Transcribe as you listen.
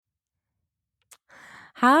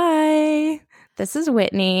Hi, this is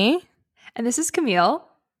Whitney. And this is Camille.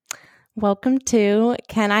 Welcome to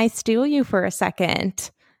Can I Steal You for a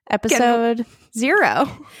Second? Episode 0.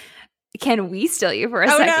 Can we steal you for a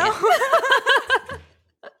second? No.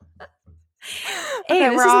 Hey, Okay,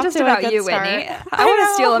 this we're isn't off just to a about good you, start. Whitney. I want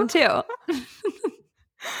to steal them too.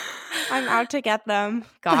 I'm out to get them.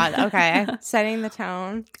 God, okay. Setting the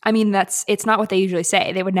tone. I mean, it's not what they usually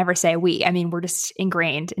say. They would never say we. I mean, we're just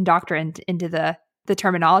indoctrinated into the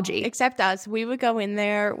terminology. Except us. We would go in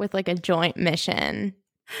there with like a joint mission.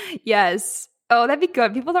 Yes. Oh, that'd be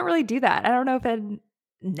good. People don't really do that. I don't know if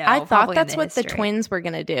I thought that's what the twins were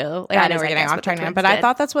going to do. Like, I know we're getting off track now, but I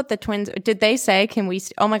thought that's what the twins did. They say, can we?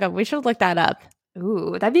 Oh my God, we should look that up.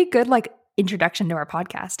 Ooh, that'd be a good like introduction to our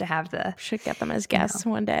podcast to have the. Should get them as guests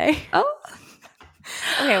one day. Oh.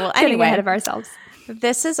 Okay, well, Getting anyway. ahead of ourselves.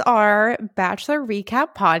 This is our Bachelor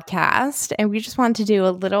Recap podcast, and we just want to do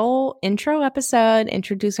a little intro episode,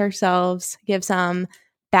 introduce ourselves, give some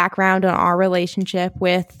background on our relationship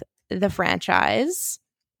with the franchise.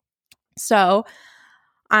 So,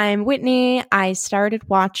 I'm Whitney. I started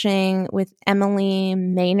watching with Emily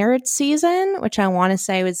Maynard's season, which I want to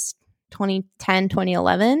say was 2010,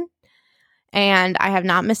 2011. And I have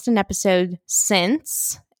not missed an episode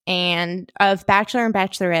since. And of Bachelor and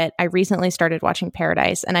Bachelorette, I recently started watching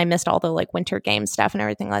Paradise, and I missed all the like winter game stuff and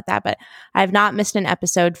everything like that. But I have not missed an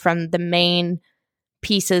episode from the main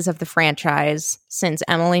pieces of the franchise since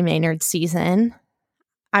Emily Maynard's season.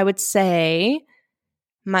 I would say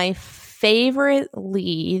my favorite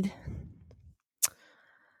lead,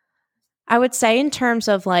 I would say in terms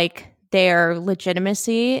of like their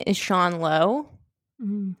legitimacy, is Sean Lowe.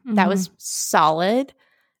 Mm-hmm. That was solid.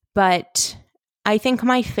 But I think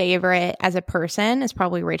my favorite as a person is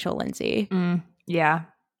probably Rachel Lindsay. Yeah.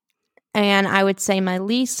 And I would say my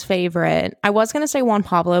least favorite, I was going to say Juan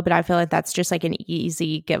Pablo, but I feel like that's just like an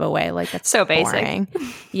easy giveaway. Like that's so boring.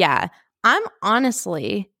 Basic. Yeah. I'm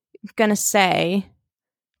honestly going to say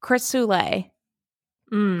Chris Soules.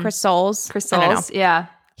 Chris Soules. Chris Soules, yeah.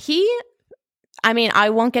 I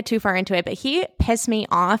won't get too far into it, but he pissed me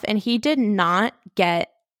off, and he did not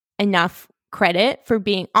get enough credit for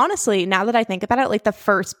being, honestly, now that I think about it, like the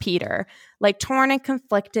first Peter, like torn and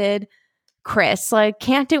conflicted Chris, like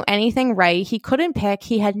can't do anything right. He couldn't pick.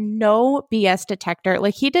 He had no BS detector.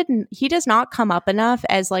 Like he does not come up enough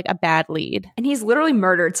as like a bad lead. And he's literally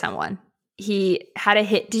murdered someone. He had a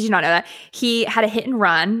hit. Did you not know that? He had a hit and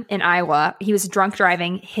run in Iowa. He was drunk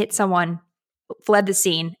driving, hit someone, fled the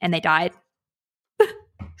scene, and they died.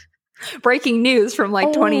 Breaking news from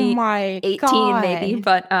like 2018 maybe,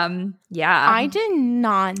 but yeah. I did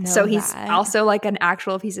not know So he's also like an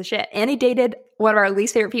actual piece of shit. And he dated one of our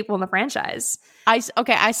least favorite people in the franchise. I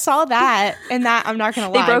saw that, and that, I'm not going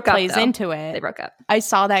to lie, they broke plays up, though. Into it. They broke up. I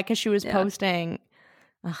saw that because she was posting.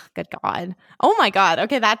 Oh, good God. Oh my God.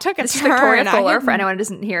 Okay, that took a this turn. Victoria Fuller, for anyone who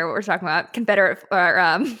doesn't hear what we're talking about. Confederate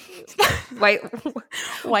or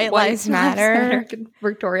White Lives Matter.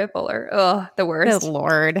 Victoria Fuller. Ugh, the worst. Good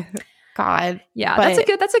Lord. God. Yeah,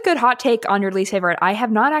 that's a good hot take on your least favorite. I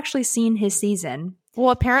have not actually seen his season.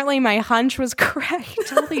 Well, apparently my hunch was correct.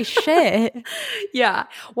 Holy shit. Yeah.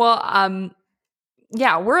 Well,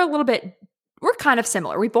 yeah, we're kind of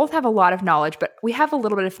similar. We both have a lot of knowledge, but we have a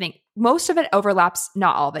little bit of thing. Most of it overlaps,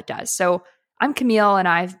 not all of it does. So I'm Camille, and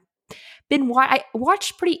I've been I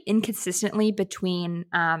watched pretty inconsistently between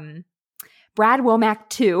Brad Womack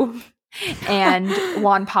 2 and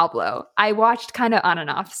Juan Pablo. I watched kind of on and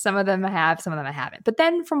off. Some of them I have, some of them I haven't. But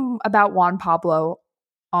then from about Juan Pablo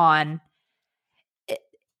on,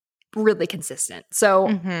 really consistent. So,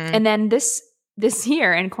 and then this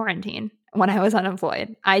year in quarantine, when I was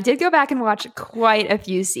unemployed, I did go back and watch quite a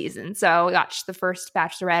few seasons. So I watched the first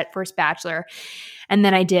Bachelorette, first Bachelor, and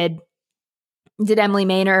then I did Emily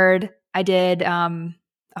Maynard. I did,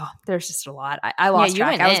 there's just a lot. I lost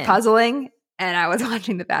track. I was puzzling, and I was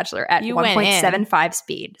watching The Bachelor at 1.75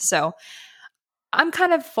 speed. So I'm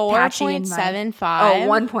kind of 4.75.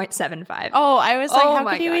 1.75. Oh, I was like, how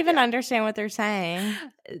could you even understand what they're saying?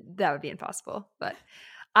 That would be impossible. But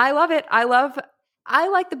I love it. I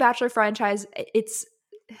like the Bachelor franchise. Its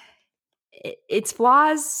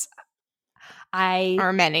flaws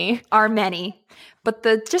are many. But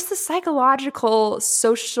the psychological,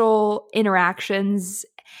 social interactions,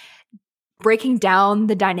 breaking down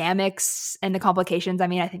the dynamics and the complications. I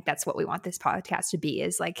mean, I think that's what we want this podcast to be,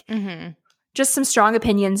 is like just some strong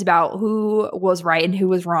opinions about who was right and who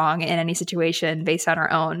was wrong in any situation based on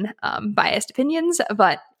our own biased opinions.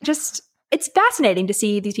 But just, it's fascinating to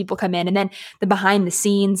see these people come in, and then the behind the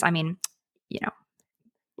scenes. I mean,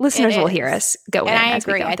 listeners will hear us go in. And I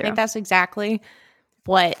agree. I think that's exactly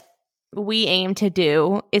what we aim to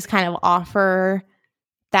do is kind of offer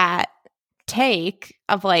that take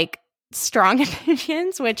of like strong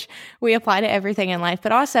opinions, which we apply to everything in life.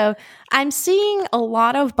 But also, I'm seeing a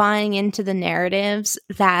lot of buying into the narratives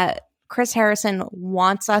that Chris Harrison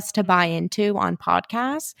wants us to buy into on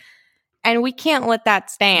podcasts. And we can't let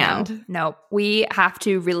that stand. No, we have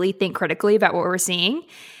to really think critically about what we're seeing.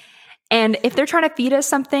 And if they're trying to feed us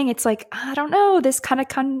something, it's like, I don't know, this kind of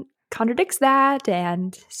contradicts that.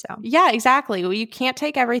 And so. Yeah, exactly. Well, you can't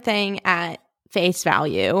take everything at face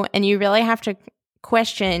value. And you really have to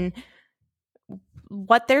question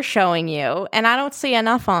what they're showing you. And I don't see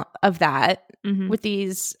enough of that with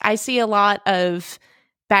these. I see a lot of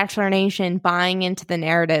Bachelor Nation buying into the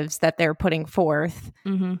narratives that they're putting forth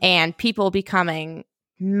and people becoming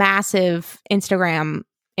massive Instagram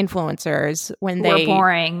influencers when We're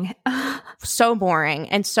boring. So boring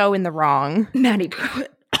and so in the wrong. Maddie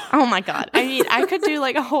Pruitt. Oh my God. I mean, I could do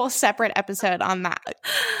like a whole separate episode on that.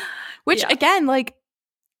 Which again, like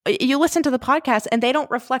you listen to the podcast and they don't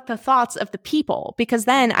reflect the thoughts of the people, because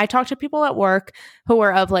then I talk to people at work who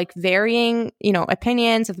are of like varying,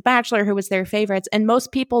 opinions of The Bachelor, who was their favorites. And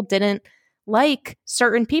most people didn't like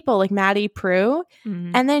certain people like Maddie Prue.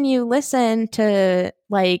 And then you listen to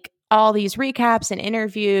like all these recaps and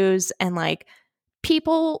interviews and like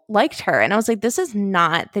people liked her. And I was like, this is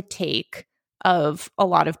not the take of a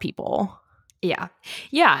lot of people. Yeah.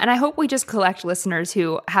 Yeah. And I hope we just collect listeners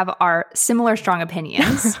who have our similar strong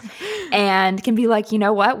opinions and can be like, you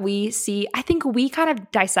know what, I think we kind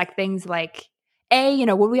of dissect things like,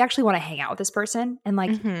 would we actually want to hang out with this person? And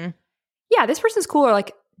like, yeah, this person's cool, or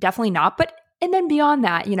like, definitely not. But, and then beyond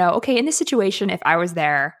that, okay, in this situation, if I was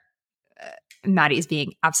there, Maddie's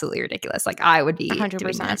being absolutely ridiculous. Like I would be 100%.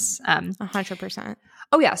 Doing this. 100%.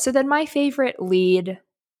 Oh yeah. So then my favorite lead,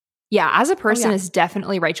 as a person is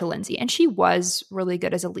definitely Rachel Lindsay. And she was really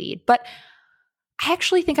good as a lead. But I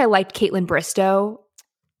actually think I liked Kaitlyn Bristowe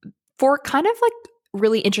for kind of like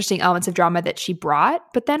really interesting elements of drama that she brought.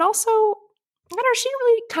 But then also, I don't know, she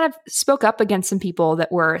really kind of spoke up against some people that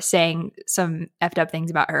were saying some effed up things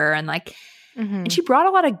about her. And like, and she brought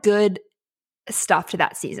a lot of good stuff to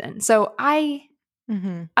that season. So I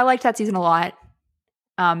liked that season a lot.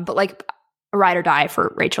 But like, a ride or die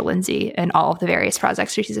for Rachel Lindsay and all of the various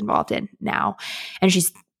projects she's involved in now. And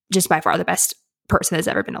she's just by far the best person that's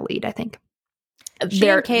ever been a lead, I think. She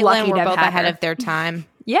and Kaitlyn were both ahead of their time.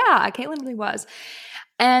 Yeah, Kaitlyn really was.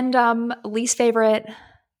 And least favorite, God.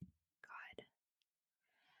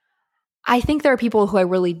 I think there are people who I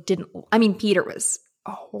really didn't. I mean, Peter was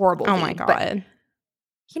a horrible lead. Oh my God.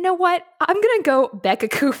 You know what? I'm going to go Becca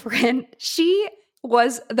Kufrin. She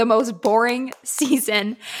was the most boring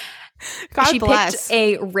season. God she bless. Picked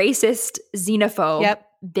a racist, xenophobe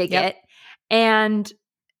bigot, and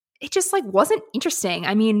it just like wasn't interesting.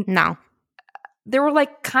 I mean, no, there were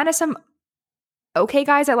like kind of some okay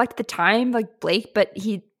guys I liked at the time, like Blake, but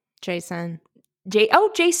Jason,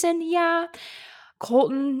 yeah,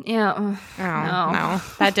 Colton, yeah. No,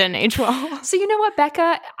 that didn't age well. So you know what,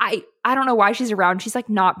 Becca, I don't know why she's around. She's like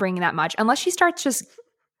not bringing that much, unless she starts just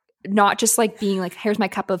not just like being like, here's my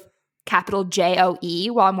cup of capital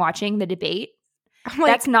JOE while I'm watching the debate. Like,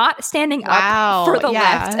 that's not standing up for the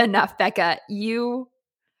left enough, Becca. You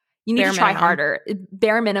need to try harder.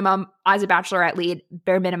 Bare minimum as a Bachelorette lead,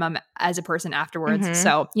 bare minimum as a person afterwards.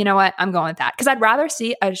 So you know what? I'm going with that. Because I'd rather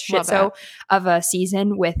see a shit-so of a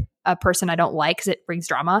season with a person I don't like because it brings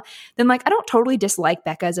drama than like, I don't totally dislike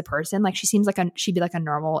Becca as a person. Like she seems like she'd be like a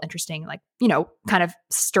normal, interesting, like, kind of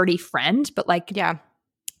sturdy friend. But like, yeah.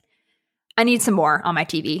 I need some more on my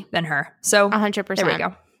TV than her. So 100%. There we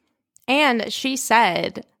go. And she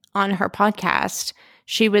said on her podcast,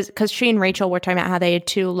 because she and Rachel were talking about how they had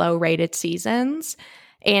 2 low-rated seasons.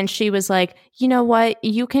 And she was like, you know what?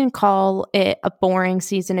 You can call it a boring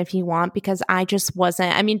season if you want, because I just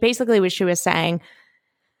wasn't. I mean, basically what she was saying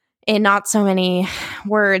in not so many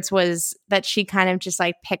words was that she kind of just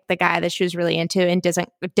like picked the guy that she was really into and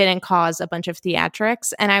didn't cause a bunch of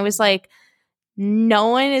theatrics. And I was like, no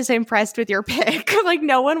one is impressed with your pick. Like,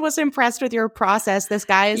 no one was impressed with your process. This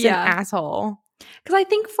guy is an asshole. Because I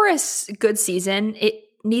think for a good season, it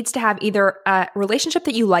needs to have either a relationship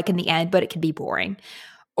that you like in the end, but it can be boring,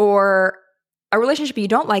 or a relationship you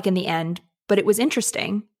don't like in the end, but it was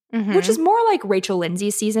interesting, which is more like Rachel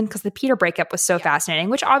Lindsay's season, because the Peter breakup was so fascinating,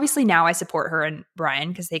 which obviously now I support her and Brian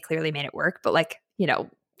because they clearly made it work. But like,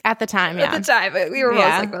 at the time, we were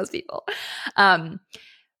most like most people.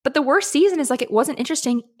 But the worst season is like it wasn't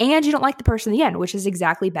interesting and you don't like the person in the end, which is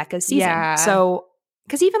exactly Becca's season. Yeah. So,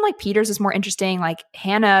 because even like Peter's was more interesting. Like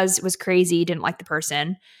Hannah's was crazy, didn't like the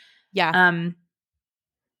person. Yeah.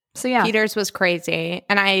 So yeah. Peter's was crazy.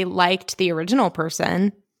 And I liked the original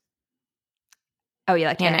person. Oh, you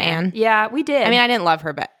liked Hannah Ann? Yeah, we did. I mean, I didn't love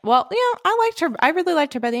her, but I liked her. I really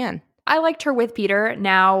liked her by the end. I liked her with Peter.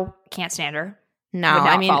 Now can't stand her. No,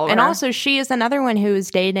 I mean, and also she is another one who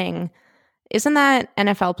is dating. Isn't that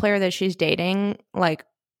NFL player that she's dating like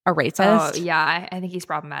a racist? Oh yeah, I think he's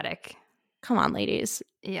problematic. Come on, ladies.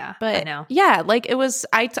 Yeah, but I know. Yeah, like it was.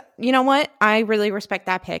 You know what? I really respect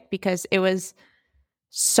that pick because it was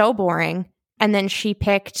so boring. And then she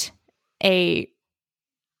picked a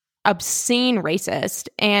obscene racist,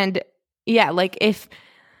 and yeah, like if.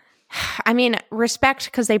 I mean, respect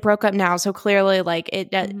because they broke up now, so clearly, like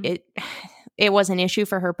it was an issue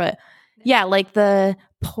for her. But yeah, like the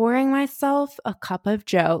pouring myself a cup of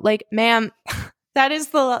Joe, like, ma'am, that is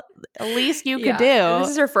the least you could do.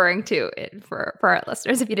 This is referring to it for our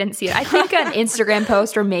listeners if you didn't see it. I think an Instagram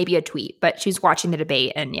post or maybe a tweet, but she's watching the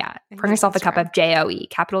debate and pouring herself a cup of Joe,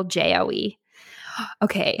 capital Joe.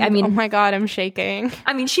 Okay, I mean, oh my God, I'm shaking.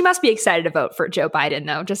 I mean, she must be excited to vote for Joe Biden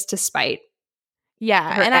though, just to spite.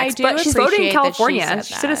 Yeah, and I do. But she's voting in California.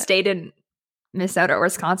 She should have stayed in Minnesota or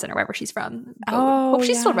Wisconsin or wherever she's from. Hope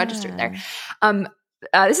she's still registered there.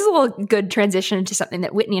 This is a little good transition to something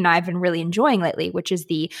that Whitney and I have been really enjoying lately, which is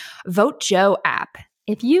the Vote Joe app.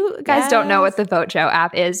 If you guys don't know what the Vote Joe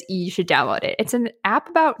app is, you should download it. It's an app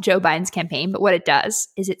about Joe Biden's campaign, but what it does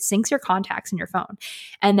is it syncs your contacts in your phone,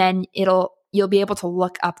 and then you'll be able to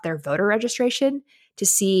look up their voter registration to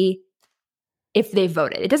see if they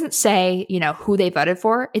voted. It doesn't say, who they voted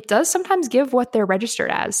for. It does sometimes give what they're registered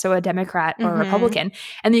as, so a Democrat or a Republican.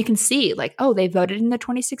 And then you can see like, oh, they voted in the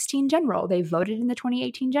 2016 general. They voted in the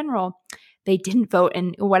 2018 general. They didn't vote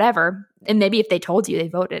in whatever. And maybe if they told you they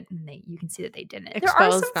voted, and you can see that they didn't. Expose there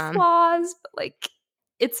are some them. flaws, but like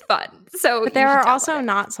it's fun. So, but there are also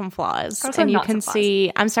not some flaws. And you can see,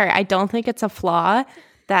 I'm sorry, I don't think it's a flaw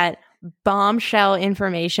that bombshell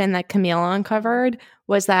information that Camille uncovered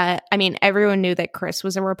was that, I mean, everyone knew that Chris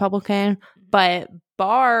was a Republican, but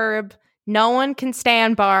Barb, no one can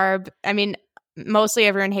stand Barb. I mean, mostly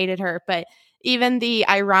everyone hated her, but even the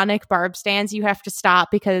ironic Barb stands, you have to stop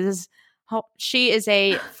because she is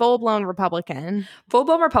a full-blown Republican.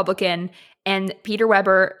 Full-blown Republican, and Peter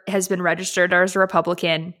Weber has been registered as a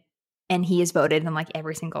Republican, and he has voted in like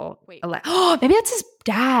every single election. Oh, maybe that's his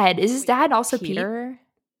dad. Is his dad also Peter?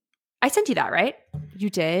 I sent you that, right? You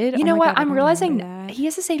did? You know what? I'm realizing he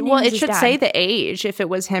has the same name Well, as it his should dad. say the age if it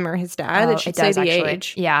was him or his dad. Oh, it should say the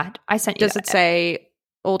age. Yeah, I sent you Does it say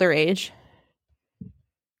older age?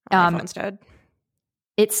 Instead.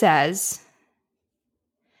 It says,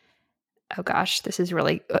 oh gosh, this is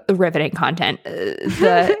really riveting content.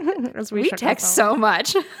 We text so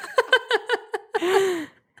much. I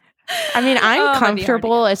mean, I'm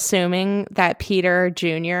comfortable assuming that Peter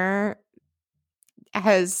Jr.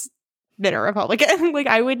 has been a Republican. Like,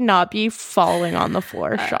 I would not be falling on the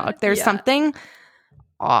floor shocked. There's something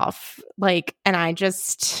off. Like, and I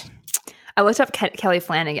looked up Kelly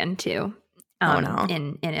Flanagan too.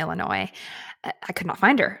 In Illinois. I could not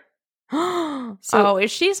find her. So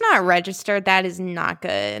if she's not registered, that is not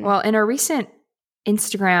good. Well, in a recent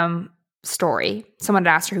Instagram story, someone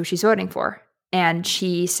had asked her who she's voting for. And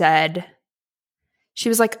she said, she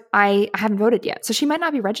was like, I haven't voted yet. So she might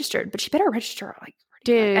not be registered, but she better register. Like,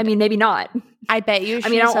 dude. I mean, maybe not. I bet you. I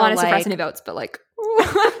mean, I don't want to suppress any votes, but like,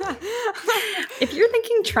 if you're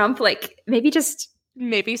thinking Trump, like maybe just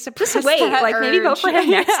suppress. Just wait. Like urge. maybe vote for him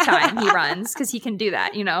next time he runs because he can do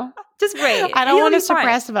that. Just wait. I don't want to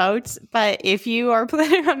suppress votes, but if you are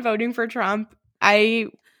planning on voting for Trump, you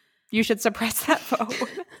should suppress that vote.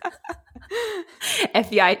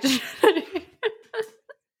 FBI.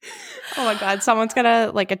 Oh my God, someone's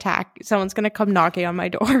gonna attack. Someone's gonna come knocking on my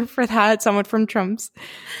door for that. Someone from Trump's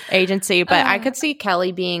agency. But I could see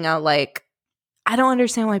Kelly being I don't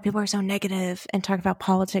understand why people are so negative and talk about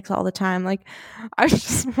politics all the time. Like, I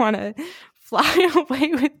just want to fly away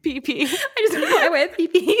with PP. I just want to fly away with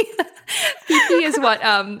PP. PP is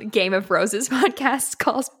what Game of Roses podcast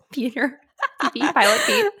calls Peter. PP, Pilot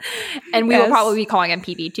Pete. And we will probably be calling him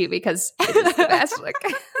PP too because it's the best.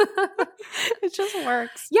 It just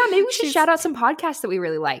works. Yeah, maybe we should shout out some podcasts that we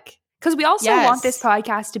really like. Because we also want this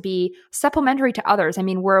podcast to be supplementary to others. I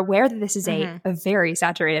mean, we're aware that this is a very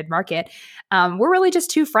saturated market. We're really just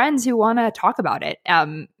two friends who want to talk about it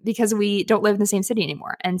because we don't live in the same city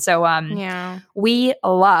anymore. And so we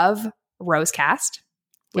love Rosecast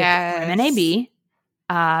with Rim and AB.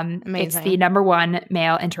 It's the #1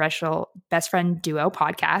 male interracial best friend duo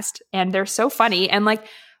podcast. And they're so funny and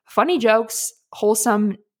funny jokes,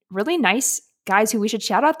 wholesome, really nice guys who we should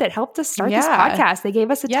shout out that helped us start this podcast. They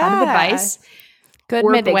gave us a ton of advice. Good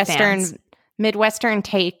Midwestern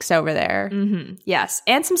takes over there. Yes.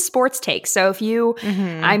 And some sports takes. So if you,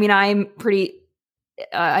 I mean, I'm pretty,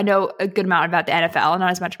 I know a good amount about the NFL,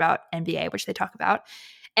 not as much about NBA, which they talk about.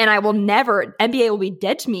 And I will never, NBA will be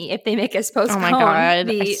dead to me if they make us postpone. Oh my God.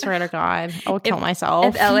 I swear to God. I will kill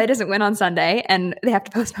myself. If LA doesn't win on Sunday and they have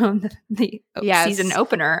to postpone the season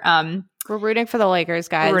opener. We're rooting for the Lakers,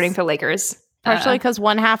 guys. We're rooting for the Lakers. Partially because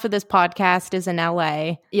one half of this podcast is in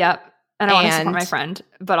LA. Yep. And I want to support my friend.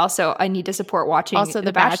 But also I need to support watching also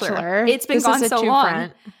The Bachelor. It's been gone so long.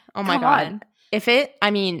 Front. Oh my God.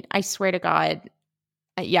 I swear to God.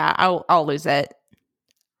 Yeah, I'll lose it.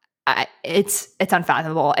 It's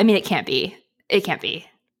unfathomable. I mean, it can't be. It can't be.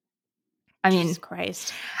 I mean, Jesus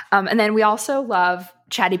Christ. And then we also love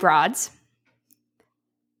Chatty Broads.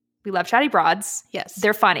 We love Chatty Broads. Yes.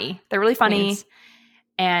 They're funny. They're really funny. Yes.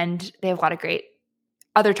 And they have a lot of great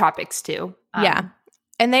other topics too. Yeah.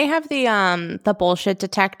 And they have the bullshit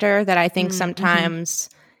detector that I think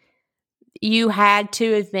sometimes you had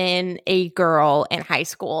to have been a girl in high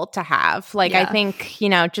school to have. Like, I think,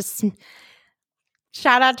 just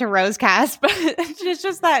shout out to Rosecast, but it's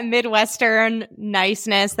just that Midwestern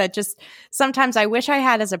niceness that just sometimes I wish I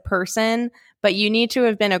had as a person, but you need to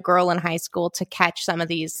have been a girl in high school to catch some of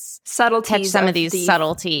these subtleties.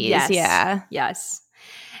 Yes. Yeah. Yes.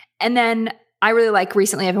 And then I really like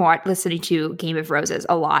recently I've been listening to Game of Roses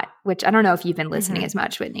a lot, which I don't know if you've been listening as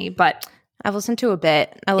much, Whitney, but I've listened to a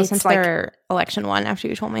bit. I listened to their election one after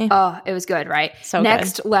you told me. Oh, it was good, right? So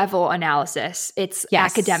next level analysis. It's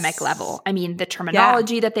academic level. I mean, the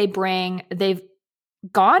terminology that they bring, they've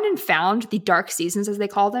gone and found the dark seasons, as they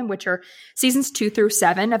call them, which are seasons 2 through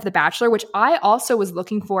 7 of The Bachelor, which I also was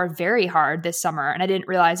looking for very hard this summer. And I didn't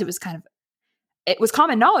realize it was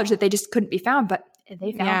common knowledge that they just couldn't be found, but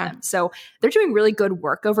they found them. So they're doing really good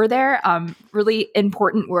work over there, really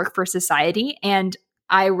important work for society. And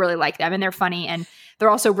I really like them, and they're funny, and they're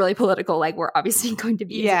also really political, like we're obviously going to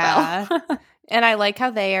be as well. And I like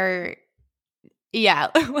how they are,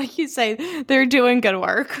 like you say, they're doing good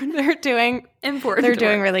work. They're doing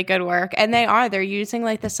really good work. And they're using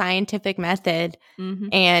like the scientific method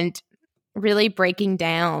and really breaking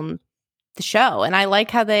down the show. And I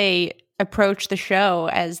like how they approach the show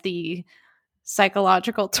as the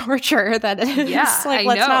psychological torture that it is. Yeah, like,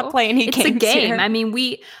 let's not play any games. It's a game. Here. I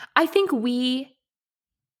mean, I think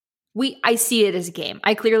I see it as a game.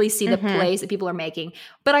 I clearly see the plays that people are making,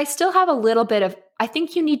 but I still have a little bit of, I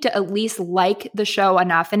think you need to at least like the show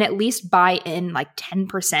enough and at least buy in like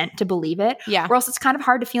 10% to believe it. Yeah. Or else it's kind of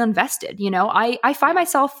hard to feel invested. I find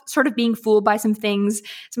myself sort of being fooled by some things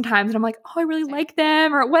sometimes, and I'm like, oh, I really like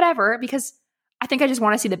them or whatever, because I think I just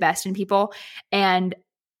want to see the best in people. And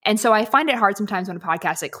so I find it hard sometimes when a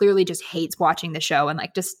podcast like clearly just hates watching the show and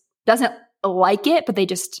like just doesn't like it, but they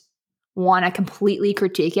just want to completely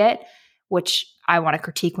critique it, which I want to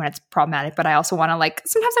critique when it's problematic, but I also want to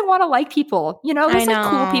sometimes I want to like people, there's like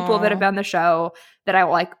cool people that have been on the show that I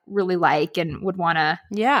like really like and would want to,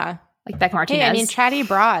 like Becca Martinez. Hey, I mean, Chatty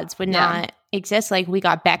Broads would not exist. Like, we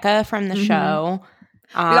got Becca from the show.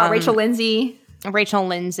 We got Rachel Lindsay.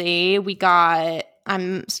 We got,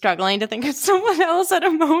 I'm struggling to think of someone else at a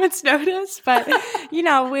moment's notice, but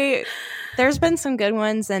there's been some good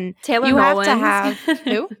ones, and Taylor Nolan. Have to have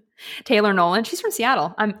who? Taylor Nolan. She's from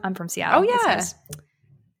Seattle. I'm from Seattle. Oh yeah.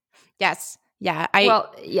 Yes. Yeah.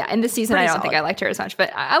 In this season I don't think I liked her as much,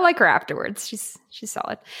 but I like her afterwards. She's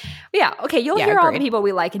solid. But yeah. Okay. You'll hear all the people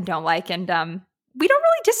we like and don't like, and we don't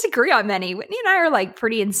really disagree on many. Whitney and I are like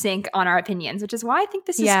pretty in sync on our opinions, which is why I think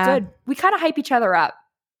this is good. We kind of hype each other up.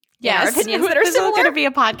 Yeah, our opinions that are this similar. Is going to be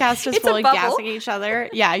a podcast just fully gassing each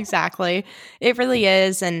other. Yeah, exactly. It really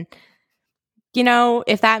is. And,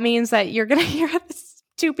 if that means that you're going to hear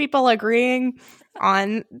two people agreeing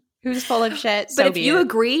on who's full of shit, but if you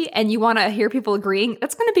agree and you want to hear people agreeing,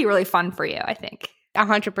 that's going to be really fun for you, I think.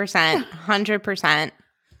 100%. 100%.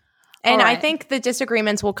 And I think the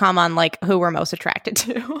disagreements will come on, like, who we're most attracted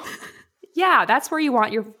to. Yeah, that's where you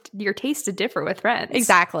want your taste to differ with friends.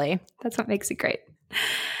 Exactly. That's what makes it great.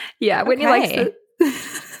 Yeah, Whitney likes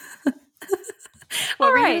the...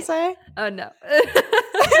 What were you going to say? Oh, no.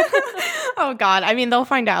 Oh, God. I mean, they'll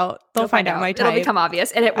find out. They'll find out my type. It'll become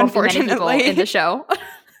obvious, and it won't be many people in the show.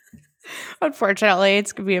 Unfortunately,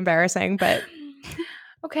 it's going to be embarrassing, but...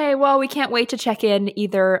 Okay, well, we can't wait to check in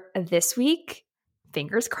either this week,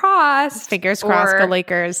 fingers crossed. Fingers crossed, go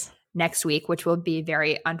Lakers. Next week, which will be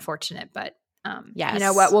very unfortunate, but yes. You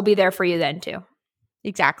know what? We'll be there for you then, too.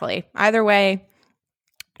 Exactly. Either way,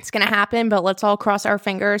 it's going to happen, but let's all cross our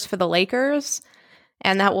fingers for the Lakers,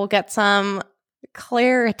 and that we'll get some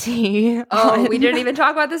clarity. We didn't even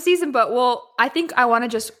talk about the season, but I think I want to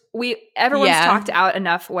just everyone's Yeah. talked out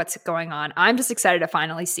enough what's going on. I'm just excited to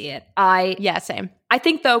finally see it. Yeah, same. I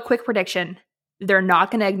think, though, quick prediction, they're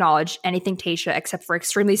not going to acknowledge anything Tayshia except for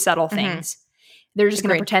extremely subtle things. They're just going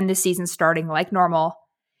to Agreed. pretend this season's starting like normal.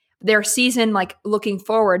 Their season, like looking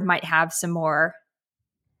forward, might have some more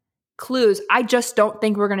clues. I just don't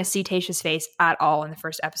think we're going to see Tayshia's face at all in the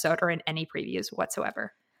first episode or in any previews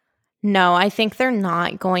whatsoever. No, I think they're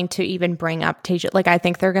not going to even bring up Tayshia. Like, I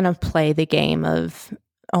think they're going to play the game of,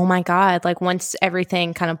 oh my God, like once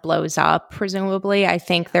everything kind of blows up, presumably, I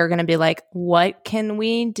think they're going to be like, what can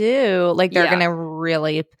we do? Like, they're Yeah. going to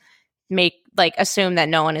really assume that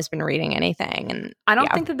no one has been reading anything. And I don't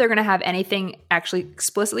yeah. think that they're going to have anything actually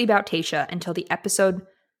explicitly about Tayshia until the episode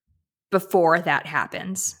before that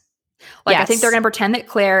happens. Like, I think Yes. they're going to pretend that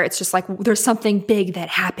Claire, it's just like, there's something big that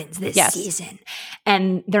happens this Yes. season.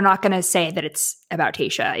 And they're not going to say that it's about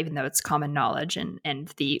Tayshia, even though it's common knowledge. And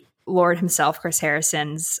the Lord himself, Chris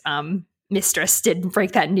Harrison's mistress, did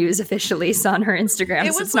break that news officially on her Instagram.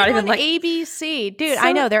 It So was it's not even on like ABC. Dude, So-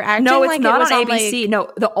 I know. They're acting no, it's like not it was on on ABC. like, No,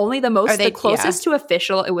 Are they- the closest to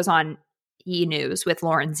official, it was on E! News with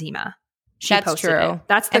Lauren Zima. She That's posted true. it.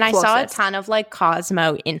 That's the and closest. I saw a ton of like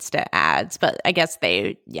Cosmo Insta ads, but I guess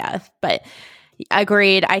but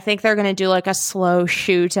agreed. I think they're going to do like a slow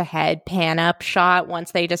shoot ahead pan up shot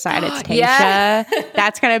once they decide it's Tayshia. Yeah.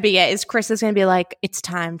 That's going to be it. Is Chris is going to be like, it's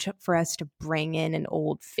time for us to bring in an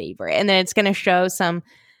old favorite. And then it's going to show some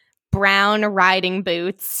brown riding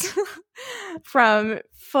boots from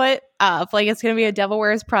foot up. Like it's going to be a Devil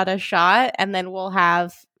Wears Prada shot. And then we'll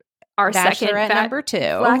have Our second Bachelorette number 2.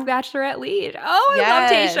 Black Bachelorette lead. Oh, I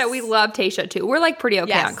Yes. love Tayshia. We love Tayshia too. We're like pretty okay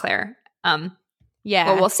Yes. on Claire. Yeah.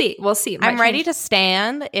 Well, we'll see. We'll see. It I'm might ready change. to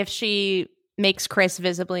stand if she makes Chris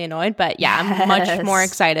visibly annoyed. But yeah, I'm much Yes. more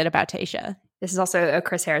excited about Tayshia. This is also a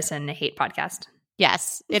Chris Harrison hate podcast.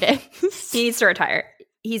 Yes, it is. He needs to retire.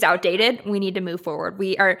 He's outdated. We need to move forward.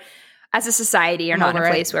 We are, as a society, are not in Over a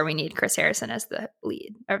it. place where we need Chris Harrison as the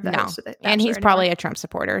lead of the No. host of the And he's Bachelor probably anymore. a Trump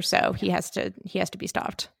supporter, so he has to be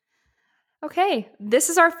stopped. Okay, this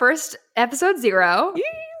is our first episode 0,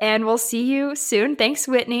 and we'll see you soon. Thanks,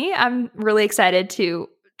 Whitney. I'm really excited to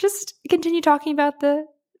just continue talking about the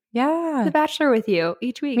Yeah. Bachelor with you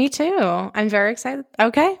each week. Me too. I'm very excited.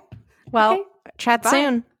 Okay. Well, Okay. chat Bye.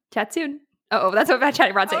 soon. Chat soon. Oh, that's what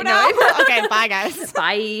Chatty Broad said. Oh, no. Okay, bye guys.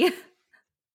 Bye.